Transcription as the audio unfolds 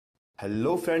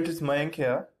Hello friends, it's Mayank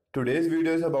here. Today's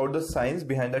video is about the science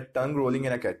behind the tongue rolling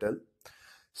in a kettle.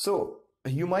 So,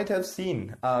 you might have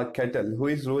seen a kettle who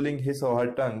is rolling his or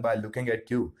her tongue by looking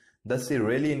at you. Does she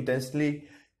really intensely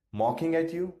mocking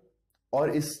at you? Or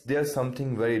is there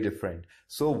something very different?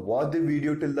 So watch the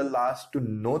video till the last to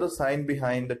know the science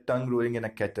behind the tongue rolling in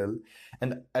a kettle.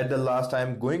 And at the last, I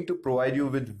am going to provide you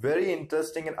with very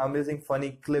interesting and amazing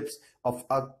funny clips of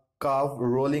a calf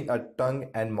rolling a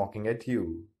tongue and mocking at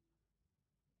you.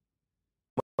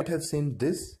 Might have seen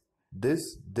this,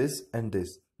 and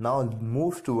this. Now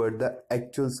move toward the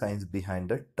actual science behind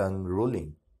the tongue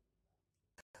rolling.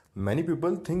 Many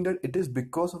people think that it is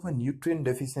because of a nutrient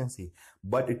deficiency,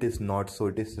 but it is not so.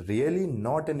 It is really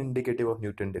not an indicative of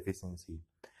nutrient deficiency.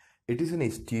 It is an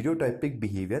stereotypic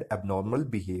behavior, abnormal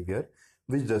behavior,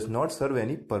 which does not serve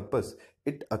any purpose.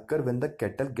 It occurs when the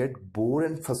cattle get bored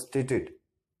and frustrated.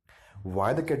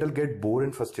 Why the cattle get bored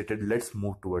and frustrated? Let's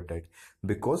move toward that.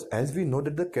 Because as we know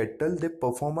that the cattle, they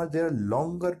perform their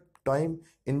longer time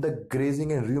in the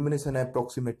grazing and rumination,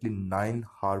 approximately 9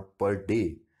 hours per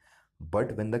day.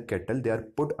 But when the cattle, they are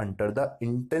put under the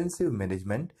intensive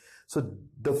management, so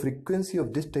the frequency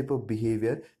of this type of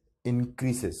behavior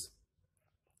increases.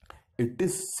 It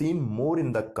is seen more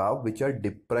in the calf which are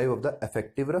deprived of the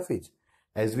effective roughage.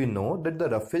 As we know that the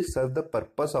roughage serves the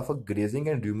purpose of a grazing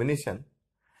and rumination.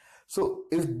 So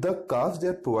if the calves, they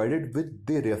are provided with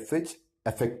the roughage,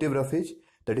 effective roughage,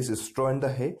 that is straw and the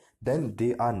hay, then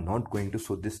they are not going to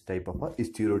show this type of a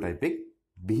stereotypic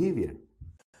behavior.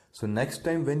 So next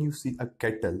time when you see a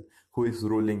cattle who is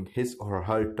rolling his or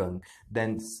her tongue,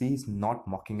 then she is not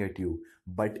mocking at you,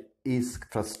 but is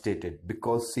frustrated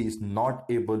because she is not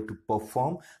able to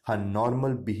perform her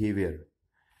normal behavior.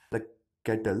 The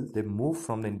cattle, they move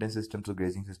from the intensive system to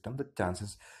grazing system, the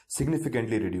chances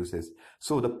significantly reduces.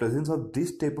 So the presence of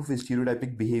this type of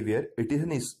stereotypic behavior, it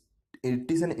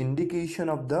is an indication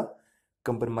of the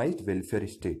compromised welfare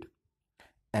state.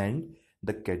 And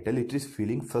the cattle, it is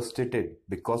feeling frustrated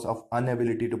because of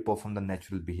inability to perform the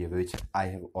natural behavior, which I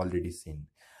have already seen.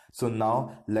 So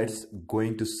now let's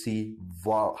going to see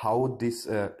how this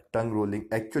tongue rolling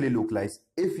actually look like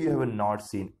if you have not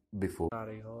seen before.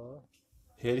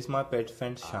 Here is my pet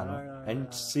friend Shana,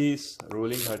 and she is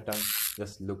rolling her tongue.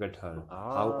 Just look at her,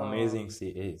 how amazing she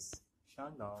is.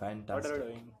 Shana, Fantastic. what are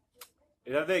you doing?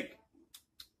 Is that big?